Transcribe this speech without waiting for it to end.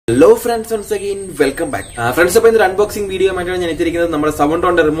Hello friends, once again welcome back. Friends, അപ്പോൾ ഇന്നൊരു unboxing video ആയിട്ടാണ് ഞാൻ എത്തിയിരിക്കുന്നത്. നമ്മുടെ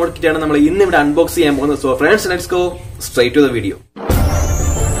soundtron റിമോട്ട് കിറ്റ് ആണ് നമ്മൾ ഇന്ന് ഇവിടെ അൺബോക്സ് ചെയ്യാൻ പോകുന്നത്. So friends, let's go straight to the video.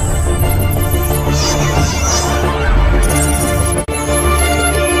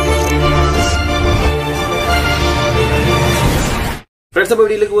 Friends, അപ്പോൾ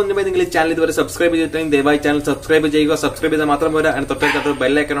വീഡിയോയിലേക്ക് പോകുന്നതിന് നിങ്ങൾ ചാനൽ ഇതുവരെ സബ്സ്ക്രൈബ് ചെയ്തിട്ടുണ്ടെങ്കിൽ ദയവായി ചാനൽ സബ്സ്ക്രൈബ് ചെയ്യുക. സബ്സ്ക്രൈബ് ചെയ്താൽ മാത്രം പോരാ, അതിന് തൊട്ടടുത്ത്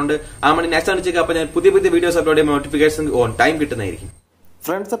ബെൽ ഐക്കൺ ഉണ്ട്. ആ മണി നെക്സ്റ്റ് ആണ് ചെയ്യുക. അപ്പോൾ ഞാൻ പുതിയ വീഡിയോസ് അപ്ലോഡ് ചെയ്യുമ്പോൾ നോട്ടിഫിക്കേഷൻ ഓൺ ടൈം കിട്ടുന്നതായിരിക്കും.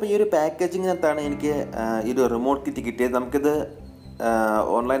 ഫ്രണ്ട്സ്, അപ്പോൾ ഈ ഒരു പാക്കേജിങ്ങിനകത്താണ് എനിക്ക് ഈ ഒരു റിമോട്ട് കിറ്റ് കിട്ടിയത്. നമുക്കിത്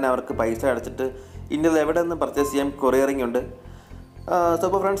ഓൺലൈൻ അവർക്ക് പൈസ അടച്ചിട്ട് ഇന്ത്യയിൽ എവിടെ നിന്ന് പർച്ചേസ് ചെയ്യാം, കൊറിയറിംഗ് ഉണ്ട്. സോ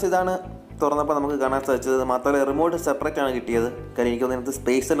അപ്പോൾ ഫ്രണ്ട്സ്, ഇതാണ് തുറന്നപ്പോൾ നമുക്ക് കാണാൻ സാധിച്ചത്. മാത്രമല്ല റിമോട്ട് സെപ്പറേറ്റ് ആണ് കിട്ടിയത്. കാരണം എനിക്കൊന്നും ഇതിനകത്ത്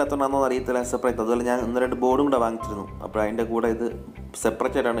സ്പേസ് ഇല്ലാത്തതുകൊണ്ടാണോ അറിയത്തില്ല, സെപ്പറേറ്റ്. അതുപോലെ ഞാൻ 1-2 ബോർഡും കൂടെ വാങ്ങിച്ചിരുന്നു. അപ്പോൾ അതിൻ്റെ കൂടെ ഇത്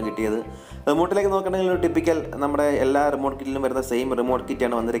സെപ്പറേറ്റ് ആയിട്ടാണ് കിട്ടിയത്. റിമോട്ടിലേക്ക് നോക്കണമെങ്കിൽ ഒരു ടിപ്പിക്കൽ നമ്മുടെ എല്ലാ റിമോട്ട് കിറ്റിലും വരുന്ന സെയിം റിമോട്ട്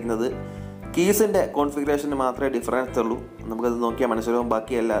കിറ്റാണ് വന്നിരിക്കുന്നത്. കീസിൻ്റെ കോൺഫിഗറേഷന് മാത്രമേ ഡിഫറൻസ് ഉള്ളൂ. നമുക്കത് നോക്കിയാൽ മനസ്സിലാവും.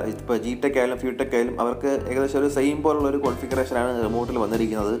 ബാക്കിയല്ല, ഇപ്പോൾ ജിടെക് ആയാലും ഫ്യൂടെക് ആയാലും അവർക്ക് ഏകദേശം ഒരു സെയിം പോലുള്ളൊരു കോൺഫിഗറേഷനാണ് റിമോട്ടിൽ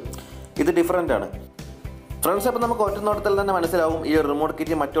വന്നിരിക്കുന്നത്. ഇത് ഡിഫറൻ്റ് ആണ് ഫ്രണ്ട്സ്. അപ്പോൾ നമുക്ക് ഒറ്റ നോട്ടത്തിൽ തന്നെ മനസ്സിലാവും ഈ റിമോട്ട്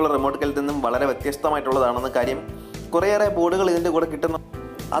കിറ്റ് മറ്റുള്ള റിമോട്ട് കിറ്റിൽ നിന്നും വളരെ വ്യത്യസ്തമായിട്ടുള്ളതാണെന്ന കാര്യം. കുറേയേറെ ബോർഡുകൾ ഇതിൻ്റെ കൂടെ കിട്ടുന്നു.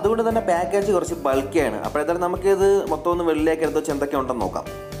 അതുകൊണ്ട് തന്നെ പാക്കേജ് കുറച്ച് ബൾക്കിയാണ്. അപ്പോഴത്തേക്കും നമുക്കിത് മൊത്തം ഒന്ന് വെള്ളിലേക്ക് എടുത്ത് വെച്ച് എന്തൊക്കെ ഉണ്ടെന്ന് നോക്കാം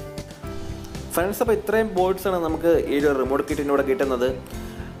ഫ്രണ്ട്സ്. അപ്പോൾ ഇത്രയും ബോർഡ്സാണ് നമുക്ക് ഈ ഒരു റിമോട്ട് കിറ്റിൻ്റെ കൂടെ കിട്ടുന്നത്.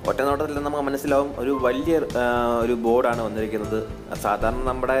 ഒറ്റ നോട്ടത്തിൽ നമുക്ക് മനസ്സിലാവും ഒരു വലിയ ഒരു ബോർഡാണ് വന്നിരിക്കുന്നത്. സാധാരണ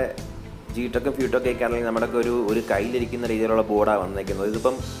നമ്മുടെ ജിടെക്കും ഫ്യൂടെക്കൊക്കെ ആണെങ്കിൽ നമ്മുടെ ഒരു കയ്യിലിരിക്കുന്ന രീതിയിലുള്ള ബോർഡാണ് വന്നിരിക്കുന്നത്.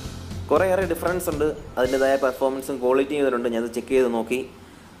 ഇതിപ്പം കുറേയേറെ ഡിഫറൻസ് ഉണ്ട്. അതിൻ്റെതായ പെർഫോമൻസും ക്വാളിറ്റിയും ഇതിലുണ്ട്. ഞാനത് ചെക്ക് ചെയ്ത് നോക്കി.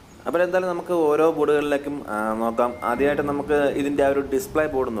 അപ്പോൾ എന്തായാലും നമുക്ക് ഓരോ ബോർഡുകളിലേക്കും നോക്കാം. ആദ്യമായിട്ട് നമുക്ക് ഇതിൻ്റെ ആ ഒരു ഡിസ്പ്ലേ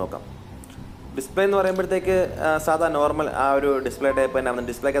ബോർഡ് നോക്കാം. ഡിസ്പ്ലേ എന്ന് പറയുമ്പോഴത്തേക്ക് സാധാ നോർമൽ ആ ഒരു ഡിസ്പ്ലേ ടൈപ്പ് തന്നെ.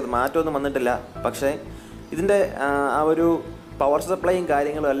 ഡിസ്പ്ലേക്ക് അത് മാറ്റമൊന്നും വന്നിട്ടില്ല. പക്ഷേ ഇതിൻ്റെ ആ ഒരു പവർ സപ്ലൈയും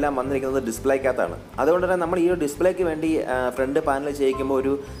കാര്യങ്ങളും എല്ലാം വന്നിരിക്കുന്നത് ഡിസ്പ്ലേക്കകത്താണ്. അതുകൊണ്ട് തന്നെ നമ്മൾ ഈ ഒരു ഡിസ്പ്ലേക്ക് വേണ്ടി ഫ്രണ്ട് പാനൽ ചെയ്യിക്കുമ്പോൾ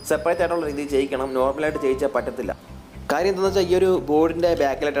ഒരു സെപ്പറേറ്റ് ആയിട്ടുള്ള രീതിയിൽ ചെയ്യിക്കണം. നോർമലായിട്ട് ചെയ്യിച്ചാൽ പറ്റത്തില്ല. കാര്യം എന്താണെന്ന് വെച്ചാൽ ഈ ഒരു ബോർഡിൻ്റെ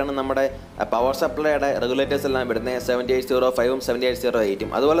ബാക്കിലായിട്ടാണ് നമ്മുടെ പവർ സപ്ലൈയുടെ റെഗുലേറ്റേഴ്സ് എല്ലാം വരുന്നത്. 7805-ഉം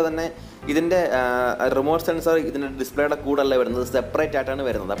 7808-ഉം. അതുപോലെ തന്നെ ഇതിൻ്റെ റിമോട്ട് സെൻസർ ഇതിൻ്റെ ഡിസ്പ്ലേയുടെ കൂടെയല്ല വരുന്നത്, സെപ്പറേറ്റ് ആയിട്ടാണ്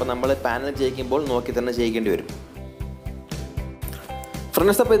വരുന്നത്. അപ്പോൾ നമ്മൾ പാനൽ ചെയ്യിക്കുമ്പോൾ നോക്കി തന്നെ ചെയ്യിക്കേണ്ടി വരും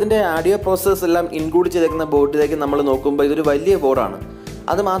ഫ്രണ്ട്സ്. അപ്പോൾ ഇതിൻ്റെ ആഡിയോ പ്രോസസ്സസ് എല്ലാം ഇൻക്ലൂഡ് ചെയ്തേക്കുന്ന ബോർഡിലേക്ക് നമ്മൾ നോക്കുമ്പോൾ ഇതൊരു വലിയ ബോർഡാണ്.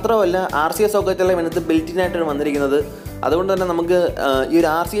 അത് മാത്രമല്ല RCA സോക്കറ്റെല്ലാം ഇതിനകത്ത് ബിൽറ്റിനായിട്ടാണ് വന്നിരിക്കുന്നത്. അതുകൊണ്ട് തന്നെ നമുക്ക് ഈ ഒരു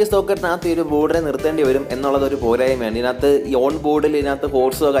RCA സോക്കറ്റിനകത്ത് ഈ ഒരു ബോർഡിനെ നിർത്തേണ്ടി വരും എന്നുള്ളതൊരു പോരായ്മയാണ്. ഇതിനകത്ത് ഈ ഓൺ ബോർഡിൽ ഇതിനകത്ത്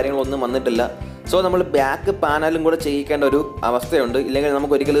ഹോൾസോ കാര്യങ്ങളോ ഒന്നും വന്നിട്ടില്ല. സോ നമ്മൾ ബാക്ക് പാനലും കൂടെ ചെയ്യിക്കേണ്ട ഒരു അവസ്ഥയുണ്ട്. ഇല്ലെങ്കിൽ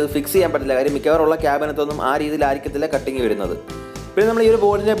നമുക്ക് ഒരിക്കലും ഇത് ഫിക്സ് ചെയ്യാൻ പറ്റില്ല. കാര്യം മിക്കവാറുള്ള ക്യാബിനത്തൊന്നും ആ രീതിയിലായിരിക്കത്തില്ല കട്ടിങ് വരുന്നത്. പിന്നെ നമ്മൾ ഈ ഒരു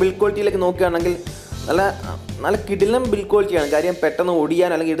ബോർഡിൻ്റെ ബിൽഡ് ക്വാളിറ്റിയിലേക്ക് നോക്കുകയാണെങ്കിൽ നല്ല കിടിലം ബിൽഡ് ക്വാളിറ്റിയാണ്. കാര്യം പെട്ടെന്ന് ഒടിയാൻ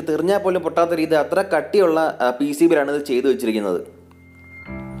അല്ലെങ്കിൽ ഇത് തെറിഞ്ഞാൽ പോലും പൊട്ടാത്ത രീതി അത്ര കട്ടിയുള്ള PCBയിലാണ് ഇത് ചെയ്തു വെച്ചിരിക്കുന്നത്.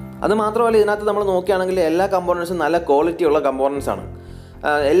 അത് മാത്രമല്ല, ഇതിനകത്ത് നമ്മൾ നോക്കുകയാണെങ്കിൽ എല്ലാ കമ്പോണൻസും നല്ല ക്വാളിറ്റിയുള്ള കമ്പോണൻസ് ആണ്.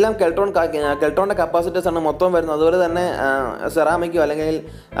 എല്ലാം കെൽട്രോണിൻ്റെ കപ്പാസിറ്റേഴ്സാണ് മൊത്തം വരുന്നത്. അതുപോലെ തന്നെ സെറാമിക്കോ അല്ലെങ്കിൽ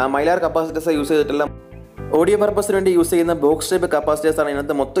മൈലാർ കപ്പാസിറ്റേഴ്സോ യൂസ് ചെയ്തിട്ടില്ല. ഓഡിയോ പർപ്പസിന് വേണ്ടി യൂസ് ചെയ്യുന്ന ബോക്സ് ടൈപ്പ് കപ്പാസിറ്റേഴ്സാണ്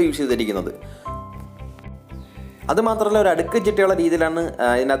ഇതിനകത്ത് മൊത്തം യൂസ് ചെയ്തിരിക്കുന്നത്. അതുമാത്രമല്ല, ഒരു അടുക്ക് ചിട്ടയുള്ള രീതിയിലാണ്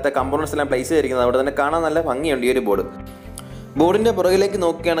ഇതിനകത്തെ കമ്പോണൻസ് എല്ലാം പ്ലേസ് ചെയ്തിരിക്കുന്നത്. അവിടെ തന്നെ കാണാൻ നല്ല ഭംഗിയുണ്ട് ഈ ഒരു ബോർഡ്. ബോർഡിൻ്റെ പുറകിലേക്ക്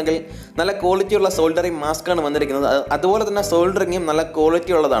നോക്കുകയാണെങ്കിൽ നല്ല ക്വാളിറ്റിയുള്ള സോൾഡറിങ് മാസ്കാണ് വന്നിരിക്കുന്നത്. അതുപോലെ തന്നെ സോൾഡറിങ്ങും നല്ല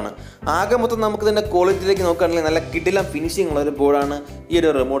ക്വാളിറ്റി ഉള്ളതാണ്. ആകെ മൊത്തം നമുക്കിതിൻ്റെ ക്വാളിറ്റിയിലേക്ക് നോക്കുകയാണെങ്കിൽ നല്ല കിടിലം ഫിനിഷിംഗ് ഉള്ള ഒരു ബോർഡാണ് ഈ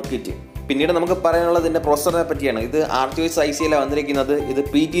ഒരു റിമോട്ട് കിറ്റ്. പിന്നീട് നമുക്ക് പറയാനുള്ളത് ഇതിൻ്റെ പ്രൊസസ്സറിനെ പറ്റിയാണ്. ഇത് RTOS ICയിലാണ് വന്നിരിക്കുന്നത്. ഇത്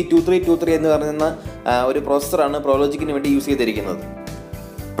PT2323 എന്ന് പറയുന്ന ഒരു പ്രൊസസ്സറാണ് പ്രൊലോജിക്കിന് വേണ്ടി യൂസ് ചെയ്തിരിക്കുന്നത്.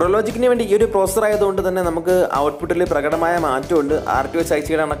 പ്രൊലോജിക്കിന് വേണ്ടി ഈ ഒരു പ്രൊസസ്സർ ആയതുകൊണ്ട് തന്നെ നമുക്ക് ഔട്ട്പുട്ടിൽ പ്രകടമായ മാറ്റമുണ്ട്. RTOS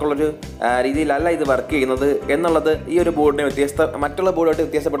ICയുടെ കണക്കുള്ളൊരു രീതിയിലല്ല ഇത് വർക്ക് ചെയ്യുന്നത് എന്നുള്ളത് ഈ ഒരു ബോർഡിനെ മറ്റുള്ള ബോർഡുമായിട്ട്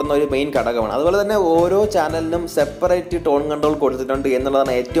വ്യത്യാസപ്പെടുന്ന ഒരു മെയിൻ ഘടകമാണ്. അതുപോലെ തന്നെ ഓരോ ചാനലിനും സെപ്പറേറ്റ് ടോൺ കൺട്രോൾ കൊടുത്തിട്ടുണ്ട്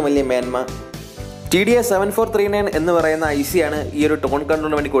എന്നുള്ളതാണ് ഏറ്റവും വലിയ മേന്മ. TDA7439 എന്ന് പറയുന്ന ICയാണ് ഈ ഒരു ടോൺ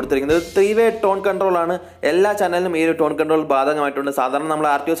കൺട്രോളിന് വേണ്ടി കൊടുത്തിരിക്കുന്നത്. 3-way tone കൺട്രോളാണ്. എല്ലാ ചാനലിനും ഈ ഒരു ടോൺ കൺട്രോൾ ബാധകമായിട്ടുണ്ട്. സാധാരണ നമ്മൾ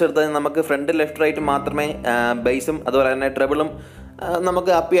RTOS എടുത്താൽ നമുക്ക് ഫ്രണ്ട് ലെഫ്റ്റ് റൈറ്റ് മാത്രമേ ബേസും അതുപോലെ തന്നെ ട്രബിളും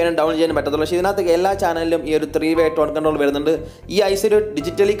നമുക്ക് അപ്പ് ചെയ്യാനും ഡൗൺ ചെയ്യാനും പറ്റത്തുള്ളൂ. പക്ഷേ ഇതിനകത്ത് എല്ലാ ചാനലിലും ഈ ഒരു 3-way ടോൺ കൺട്രോൾ വരുന്നുണ്ട്. ഈ IC ഒരു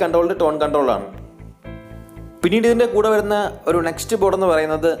ഡിജിറ്റലി കൺട്രോൾഡ് ടോൺ കൺട്രോളാണ്. പിന്നീട് ഇതിൻ്റെ കൂടെ വരുന്ന ഒരു നെക്സ്റ്റ് ബോർഡ് എന്ന്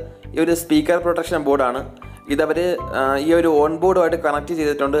പറയുന്നത് ഈ ഒരു സ്പീക്കർ പ്രൊട്ടക്ഷൻ ബോർഡാണ്. ഇതവർ ഈ ഒരു ഓൺ ബോർഡുമായിട്ട് കണക്ട്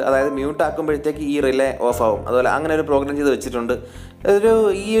ചെയ്തിട്ടുണ്ട്. അതായത് മ്യൂട്ട് ആക്കുമ്പോഴത്തേക്ക് ഈ റിലേ ഓഫ് ആവും. അതുപോലെ അങ്ങനെ ഒരു പ്രോഗ്രാം ചെയ്ത് വെച്ചിട്ടുണ്ട്.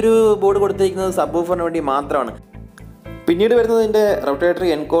 ഈ ഒരു ബോർഡ് കൊടുത്തിരിക്കുന്നത് സബ് വൂഫറിന് വേണ്ടി മാത്രമാണ്. പിന്നീട് വരുന്നത് ഇതിൻ്റെ റൊട്ടേറ്ററി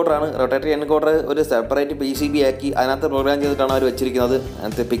എൻകോഡറാണ്. റൊട്ടേറ്ററി എൻകോഡർ ഒരു സെപ്പറേറ്റ് PCB ആക്കി അതിനകത്ത് പ്രോഗ്രാം ചെയ്തിട്ടാണ് അവർ വെച്ചിരിക്കുന്നത്.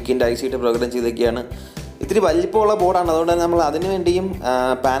 അതിനകത്ത് പിക്കിൻ്റെ IC ഇട്ട് പ്രോഗ്രാം ചെയ്തൊക്കെയാണ്. ഇത്തിരി വലിപ്പമുള്ള ബോർഡാണ്. അതുകൊണ്ട് തന്നെ നമ്മൾ അതിന് വേണ്ടിയും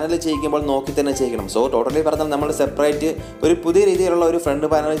പാനൽ ചെയ്യിക്കുമ്പോൾ നോക്കി തന്നെ ചെയ്യണം. സോ ടോട്ടലി പറഞ്ഞാൽ നമ്മൾ സെപ്പറേറ്റ് ഒരു പുതിയ രീതിയിലുള്ള ഒരു ഫ്രണ്ട്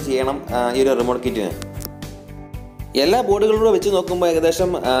പാനൽ ചെയ്യണം ഈ ഒരു റിമോട്ട് കിറ്റിന്. എല്ലാ ബോർഡുകളിലൂടെ വെച്ച് നോക്കുമ്പോൾ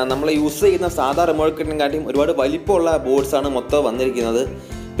ഏകദേശം നമ്മൾ യൂസ് ചെയ്യുന്ന സാധാ റിമോട്ട് കിറ്റിനെക്കാട്ടിയും ഒരുപാട് വലിപ്പമുള്ള ബോർഡ്സാണ് മൊത്തം വന്നിരിക്കുന്നത്.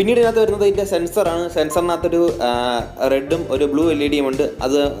 പിന്നീട് ഇതിനകത്ത് വരുന്നത് ഇതിൻ്റെ സെൻസറാണ്. സെൻസറിനകത്തൊരു റെഡും ഒരു ബ്ലൂ LED ഉണ്ട്.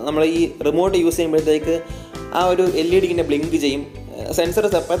 അത് നമ്മൾ ഈ റിമോട്ട് യൂസ് ചെയ്യുമ്പോഴത്തേക്ക് ആ ഒരു LED ഇങ്ങനെ ബ്ലിങ്ക് ചെയ്യും. സെൻസർ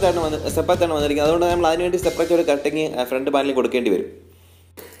സെപ്പറേറ്റാണ് വന്നിരിക്കുന്നത്. അതുകൊണ്ട് നമ്മൾ അതിനുവേണ്ടി സെപ്പറേറ്റ് ഒരു കട്ടിങ് ഫ്രണ്ട് പാനലിൽ കൊടുക്കേണ്ടി വരും.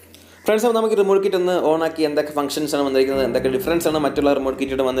 ഫ്രണ്ട്സ്, അപ്പോൾ നമുക്ക് റിമോട്ട് കിറ്റ് ഒന്ന് ഓണാക്കി എന്തൊക്കെ ഫംഗ്ഷൻസാണ് വന്നിരിക്കുന്നത്, എന്തൊക്കെ ഡിഫറൻസ് ആണ് മറ്റുള്ള റിമോട്ട്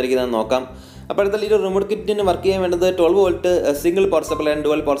കിറ്റിട്ട് വന്നിരിക്കുന്നത് നോക്കാം. അപ്പോൾ അടുത്ത ഈ റിമോട്ട് കിറ്റിന് വർക്ക് ചെയ്യാൻ വേണ്ടത് 12 volt single power supply and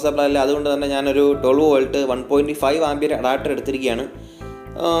dual power supply അല്ല. അതുകൊണ്ട് തന്നെ ഞാനൊരു 12 വോൾട്ട് 1.5 ആംപിയർ അഡാപ്റ്റർ എടുത്തിരിക്കുകയാണ്.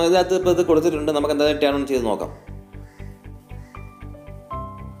 ഇതിനകത്ത് ഇപ്പോൾ ഇത് കൊടുത്തിട്ടുണ്ട്. നമുക്ക് എന്തായിട്ടാണെന്ന് ചെയ്ത് നോക്കാം.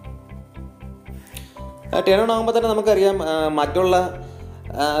 ടേൺ ഓൺ ആകുമ്പോൾ തന്നെ നമുക്കറിയാം മറ്റുള്ള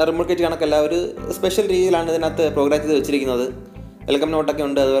റിമോട്ട് കിറ്റ് കണക്കല്ല, ഒരു സ്പെഷ്യൽ രീതിയിലാണ് ഇതിനകത്ത് പ്രോഗ്രാം ചെയ്ത് വെച്ചിരിക്കുന്നത്. വെൽക്കം നോട്ടൊക്കെ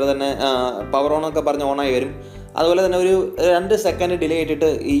ഉണ്ട്. അതുപോലെ തന്നെ പവർ ഓൺ ഒക്കെ പറഞ്ഞ് ഓണായി വരും. അതുപോലെ തന്നെ ഒരു 2 സെക്കൻഡ് ഡിലേ ഇട്ടിട്ട്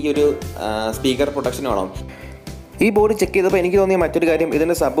ഈ ഒരു സ്പീക്കർ പ്രൊട്ടക്ഷൻ വേണം. ഈ ബോർഡ് ചെക്ക് ചെയ്തപ്പോൾ എനിക്ക് തോന്നിയ മറ്റൊരു കാര്യം,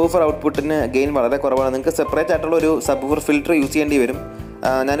 ഇതിൻ്റെ സബ്വൂഫർ ഔട്ട്പുട്ടിന് ഗെയിൻ വളരെ കുറവാണ്. നിങ്ങൾക്ക് സെപ്പറേറ്റ് ആയിട്ടുള്ള ഒരു സബ്വൂഫർ ഫിൽറ്റർ യൂസ് ചെയ്യേണ്ടി വരും.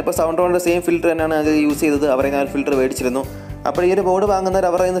 ഞാനിപ്പോൾ സൗണ്ട്ട്രോണിൻ്റെ സെയിം ഫിൽറ്റർ തന്നെയാണ് അത് യൂസ് ചെയ്തത്. അവരെ ഞാൻ ഫിൽറ്റർ മേടിച്ചിരുന്നു. അപ്പോൾ ഈ ഒരു ബോർഡ് വാങ്ങുന്നവർ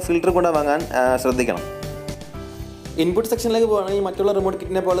അവരുടെ നിന്ന് ഫിൽറ്റർ കൊണ്ട് വാങ്ങാൻ ശ്രദ്ധിക്കണം. ഇൻപുട്ട് സെക്ഷനിലേക്ക് പോകുകയാണെങ്കിൽ മറ്റുള്ള റിമോട്ട്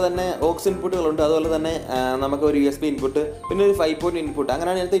കിറ്റിനെ പോലെ തന്നെ ഓക്സ് ഇൻപുട്ടുകളുണ്ട്. അതുപോലെ തന്നെ നമുക്ക് ഒരു USB ഇൻപുട്ട്, പിന്നെ ഒരു 5 പോയിന്റ് ഇൻപുട്ട്,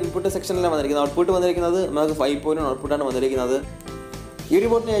 അങ്ങനെയാണ് ഇതിനകത്ത് ഇൻപുട്ട് സെക്ഷനിലാണ് വന്നിരിക്കുന്നത്. ഔട്ട്പുട്ട് വന്നിരിക്കുന്നത് നമുക്ക് 5 പോയിന്റ് ഔട്ട്പുട്ടാണ് വന്നിരിക്കുന്നത്. ഈ ഒരു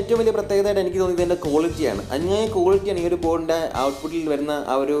ബോർഡിൻ്റെ ഏറ്റവും വലിയ പ്രത്യേകതയായിട്ട് എനിക്ക് തോന്നിയത് ഇതിൻ്റെ ക്വാളിറ്റിയാണ്. അന്യായ ക്വാളിറ്റിയാണ് ഈ ഒരു ബോർഡിൻ്റെ ഔട്ട്പുട്ടിൽ വരുന്ന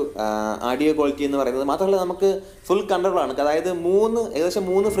ആ ഒരു ആഡിയോ ക്വാളിറ്റി എന്ന് പറയുന്നത്. മാത്രമല്ല നമുക്ക് ഫുൾ കൺട്രോളാണ്. അതായത് ഏകദേശം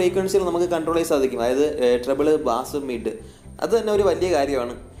 3 ഫ്രീക്വൻസികൾ നമുക്ക് കൺട്രോൾ ചെയ്യാൻ സാധിക്കും. അതായത് ട്രബിള്, ബാസ്, മിഡ്. അത് തന്നെ ഒരു വലിയ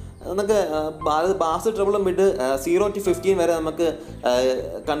കാര്യമാണ്. നമുക്ക് ബാസ്, ട്രബിൾ, മിഡ് 0 to 15 വരെ നമുക്ക്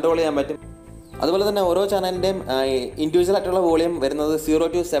കൺട്രോൾ ചെയ്യാൻ പറ്റും. അതുപോലെ തന്നെ ഓരോ ചാനലിൻ്റെയും ഇൻഡിവിജ്വൽ ആയിട്ടുള്ള വോളിയം വരുന്നത്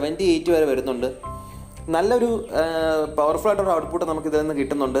 0 to 78 വരെ വരുന്നുണ്ട്. നല്ലൊരു പവർഫുൾ ആയിട്ടുള്ള ഔട്ട്പുട്ട് നമുക്ക് ഇതിൽ നിന്ന്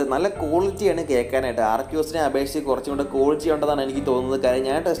കിട്ടുന്നുണ്ട്. നല്ല ക്വാളിറ്റിയാണ് കേൾക്കാനായിട്ട്. RQSനെ അപേക്ഷിച്ച് കുറച്ചും കൂടെ ക്വാളിറ്റി ഉണ്ടെന്നാണ് എനിക്ക് തോന്നുന്നത്. കാര്യം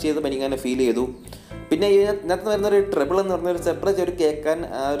ഞാൻ ടെസ്റ്റ് ചെയ്തപ്പോൾ എനിക്കങ്ങനെ ഫീൽ ചെയ്തു. പിന്നെ ഇതിനകത്ത് വരുന്നൊരു ട്രബിൾ എന്ന് പറഞ്ഞൊരു സെപ്പറേറ്റ് ഒരു കേൾക്കാൻ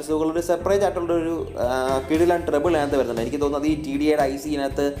ഒരു സുഖമുള്ളൊരു സെപ്പറേറ്റ് ആയിട്ടുള്ളൊരു കിടിലാണ് ട്രബിൾ അതിനകത്ത് വരുന്നുണ്ട്. എനിക്ക് തോന്നുന്നത് ഈ TDAയുടെ IC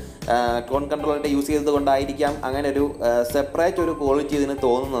ഇതിനകത്ത് ടോൺ കൺട്രോളായിട്ട് യൂസ് ചെയ്തത് കൊണ്ടായിരിക്കാം അങ്ങനെ ഒരു സെപ്പറേറ്റ് ഒരു ക്വാളിറ്റി ഇതിന്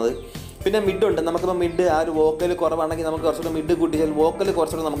തോന്നുന്നത്. പിന്നെ മിഡുണ്ട്. നമുക്കിപ്പോൾ മിഡ് ആ ഒരു വോക്കൽ കുറവാണെങ്കിൽ നമുക്ക് കുറച്ചുകൂടെ മിഡ് കൂട്ടിച്ചാൽ വോക്കൽ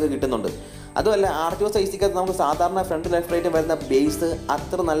കുറച്ചുകൂടെ നമുക്ക് കിട്ടുന്നുണ്ട്. അതുമല്ല RQS ICക്കകത്ത് നമുക്ക് സാധാരണ ഫ്രണ്ട് ലെഫ്റ്റ് റൈറ്റ് വരുന്ന ബേസ്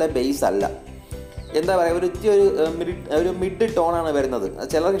അത്ര നല്ല ബേസ് അല്ല. എന്താ പറയുക, ഒരു മിഡ് ടോണാണ് വരുന്നത്.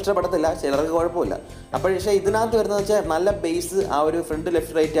 ചിലർക്ക് ഇഷ്ടപ്പെടത്തില്ല, ചിലർക്ക് കുഴപ്പമില്ല. അപ്പോൾ പക്ഷേ ഇതിനകത്ത് വരുന്നത് വെച്ചാൽ നല്ല ബേസ് ആ ഒരു ഫ്രണ്ട്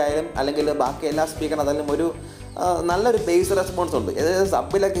ലെഫ്റ്റ് റൈറ്റ് ആയാലും അല്ലെങ്കിൽ ബാക്കി എല്ലാ സ്പീക്കറിനും അതായാലും ഒരു നല്ലൊരു ബേസ് റെസ്പോൺസ് ഉണ്ട്. ഏതായത്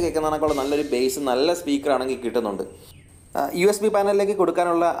സബിലൊക്കെ കേൾക്കുന്നതിനേക്കാളും നല്ലൊരു ബേസ് നല്ല സ്പീക്കറാണെങ്കിൽ കിട്ടുന്നുണ്ട്. USB പാനലിലേക്ക്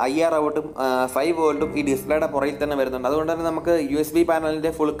കൊടുക്കാനുള്ള IR ഔട്ടും 5 വോൾട്ടും ഈ ഡിസ്പ്ലേയുടെ പുറകിൽ തന്നെ വരുന്നുണ്ട്. അതുകൊണ്ട് തന്നെ നമുക്ക് USB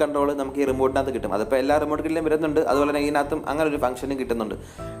പാനലിൻ്റെ ഫുൾ കൺട്രോൾ നമുക്ക് ഈ റിമോട്ടിനകത്ത് കിട്ടും. അതിപ്പോൾ എല്ലാ റിമോട്ട് കിറ്റിലും വരുന്നുണ്ട്. അതുപോലെ തന്നെ ഇതിനകത്തും അങ്ങനെ ഒരു ഫംഗ്ഷനും കിട്ടുന്നുണ്ട്.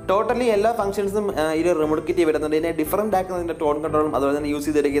 ടോട്ടലി എല്ലാ ഫംഗ്ഷൻസും ഈ ഒരു റിമോട്ട് കിറ്റ് വരുന്നുണ്ട്. ഇതിനെ ഡിഫറൻ്റ് ആക്കുന്നതിൻ്റെ ടോൺ കൺട്രോളും അതുപോലെ തന്നെ യൂസ്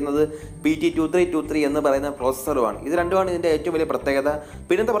ചെയ്തിരിക്കുന്നത് PT2323 എന്ന് പറയുന്ന പ്രോസസ്സറുമാണ്. ഇത് രണ്ടുമാണ് ഇതിൻ്റെ ഏറ്റവും വലിയ പ്രത്യേകത.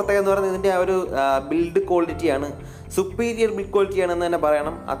 പിന്നത്തെ പ്രത്യേകത എന്ന് പറയുന്നത് ഇതിൻ്റെ ആ ഒരു ബിൽഡ് ക്വാളിറ്റിയാണ്. സുപ്പീരിയർ ബിൽഡ് ക്വാളിറ്റിയാണെന്ന് തന്നെ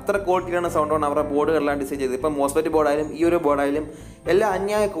പറയണം. അത്ര ക്വാളിറ്റിയാണ് സൗണ്ട്ട്രോൺ അവരുടെ ബോർഡുകളെല്ലാം ഡിസൈൻ ചെയ്തത്. ഇപ്പം മോസ്ഫെറ്റ് ബോർഡായാലും ഈ ഒരു ബോർഡായാലും എല്ലാം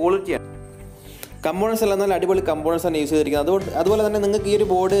അന്യായ ക്വാളിറ്റിയാണ്. കമ്പോണൻസ് എല്ലാം നല്ല അടിപൊളി കമ്പോണൻസ് ആണ് യൂസ് ചെയ്തിരിക്കുന്നത്. അതുപോലെ തന്നെ നിങ്ങൾക്ക് ഈ ഒരു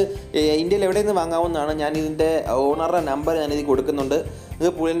ബോർഡ് ഇന്ത്യയിൽ എവിടെ നിന്ന് വാങ്ങാവുന്നതാണ്. ഞാൻ ഇതിൻ്റെ ഓണറുടെ നമ്പർ ഞാനിത് കൊടുക്കുന്നുണ്ട്.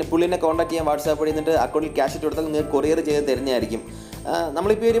 നിങ്ങൾക്ക് പുള്ളിനെ കോൺടാക്ട് ചെയ്യാൻ വാട്സാപ്പ് വഴി. എന്നിട്ട് അക്കൗണ്ടിൽ ക്യാഷ് ഇട്ട് കൊടുത്താൽ നിങ്ങൾക്ക് കൊറിയർ ചെയ്ത് തരുന്നതായിരിക്കും.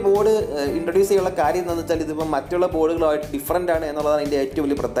 നമ്മളിപ്പോൾ ഈ ഒരു ബോർഡ് ഇൻട്രൊഡ്യൂസ് ചെയ്യാനുള്ള കാര്യം എന്താണെന്ന് വെച്ചാൽ ഇതിപ്പോൾ മറ്റുള്ള ബോർഡുകളുമായിട്ട് ഡിഫറൻ്റ് ആണ് എന്നുള്ളതാണ് ഇതിൻ്റെ ഏറ്റവും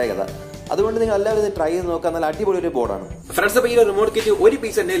വലിയ പ്രത്യേകത. അതുകൊണ്ട് നിങ്ങൾ എല്ലാവരും ഇത് ട്രൈ ചെയ്ത് നോക്കാൻ നല്ല അടിപൊളി ഒരു ബോർഡാണ്. ഫ്രണ്ട്സ്, അപ്പോൾ ഈ ഒരു റിമോട്ട് കിറ്റ് ഒരു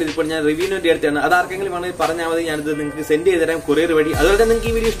പീസ് എൻ്റെ ഇപ്പോൾ ഞാൻ റിവ്യൂവിന് വേണ്ടി എടുത്താണ്. അത് ആർക്കെങ്കിലും വേണമെങ്കിൽ പറഞ്ഞാൽ മതി, ഞാനിത് നിങ്ങൾക്ക് സെൻഡ് ചെയ്ത് തരാം കൊറിയർ വഴി. അതുപോലെ തന്നെ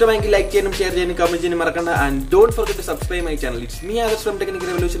നിങ്ങൾക്ക് ഈ വീഡിയോ ഇഷ്ടമായെങ്കിൽ ലൈക്ക് ചെയ്യാനും ഷെയർ ചെയ്യാനും കമന്റ് ചെയ്യാനും മറക്കണ്ട. And don't forget to subscribe my channel. It's me Adarsh from technical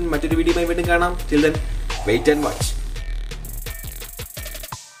revolution. മറ്റൊരു വീഡിയോയുമായി വീണ്ടും കാണാം. Till then wait and watch.